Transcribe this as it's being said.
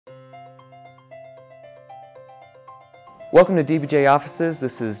Welcome to DBJ Offices.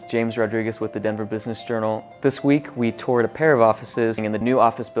 This is James Rodreguez with the Denver Business Journal. This week we toured a pair of offices in the new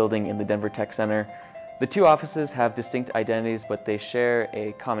office building in the Denver Tech Center. The two offices have distinct identities, but they share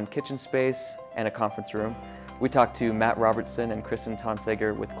a common kitchen space and a conference room. We talked to Matt Robertson and Kristen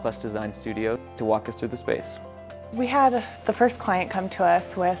Tonsager with Clutch Design Studio to walk us through the space. We had the first client come to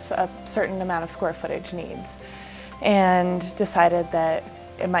us with a certain amount of square footage needs and decided that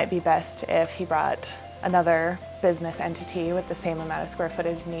it might be best if he brought another business entity with the same amount of square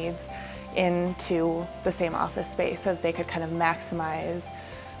footage needs into the same office space so that they could kind of maximize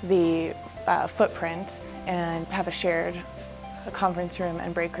the footprint and have a shared conference room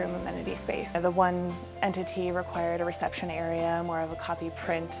and break room amenity space. The one entity required a reception area, more of a copy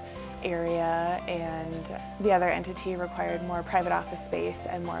print area, and the other entity required more private office space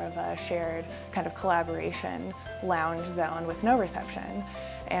and more of a shared kind of collaboration lounge zone with no reception.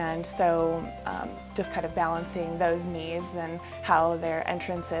 And so just kind of balancing those needs and how their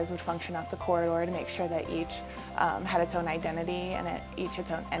entrances would function up the corridor to make sure that each had its own identity and each its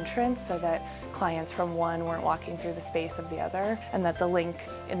own entrance so that clients from one weren't walking through the space of the other, and that the link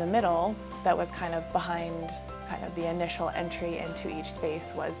in the middle that was kind of behind kind of the initial entry into each space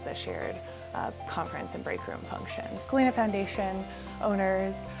was the shared conference and break room functions. Galena Foundation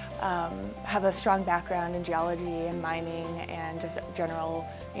owners have a strong background in geology and mining and just general,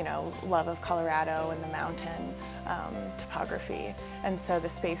 love of Colorado and the mountain topography. And so the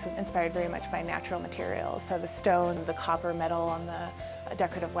space was inspired very much by natural materials. So the stone, the copper metal on the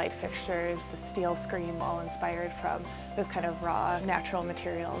decorative light fixtures, the steel screen, all inspired from those kind of raw natural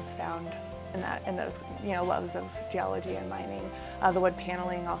materials found in those loves of geology and mining. The wood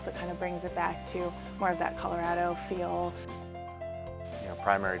paneling also kind of brings it back to more of that Colorado feel.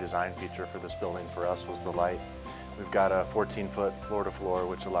 Primary design feature for this building for us was the light. We've got a 14-foot floor-to-floor,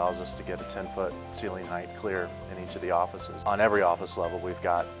 which allows us to get a 10-foot ceiling height clear in each of the offices. On every office level, we've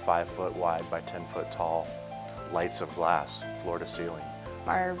got 5-foot wide by 10-foot tall lights of glass, floor to ceiling.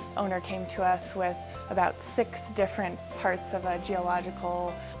 Our owner came to us with about 6 different parts of a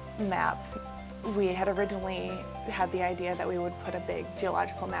geological map. We had originally had the idea that we would put a big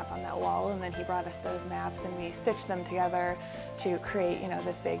geological map on that wall, and then he brought us those maps and we stitched them together to create,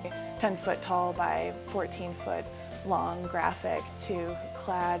 this big 10-foot tall by 14-foot long graphic to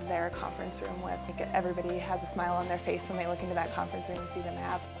clad their conference room with. I think everybody has a smile on their face when they look into that conference room and see the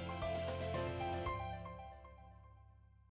map.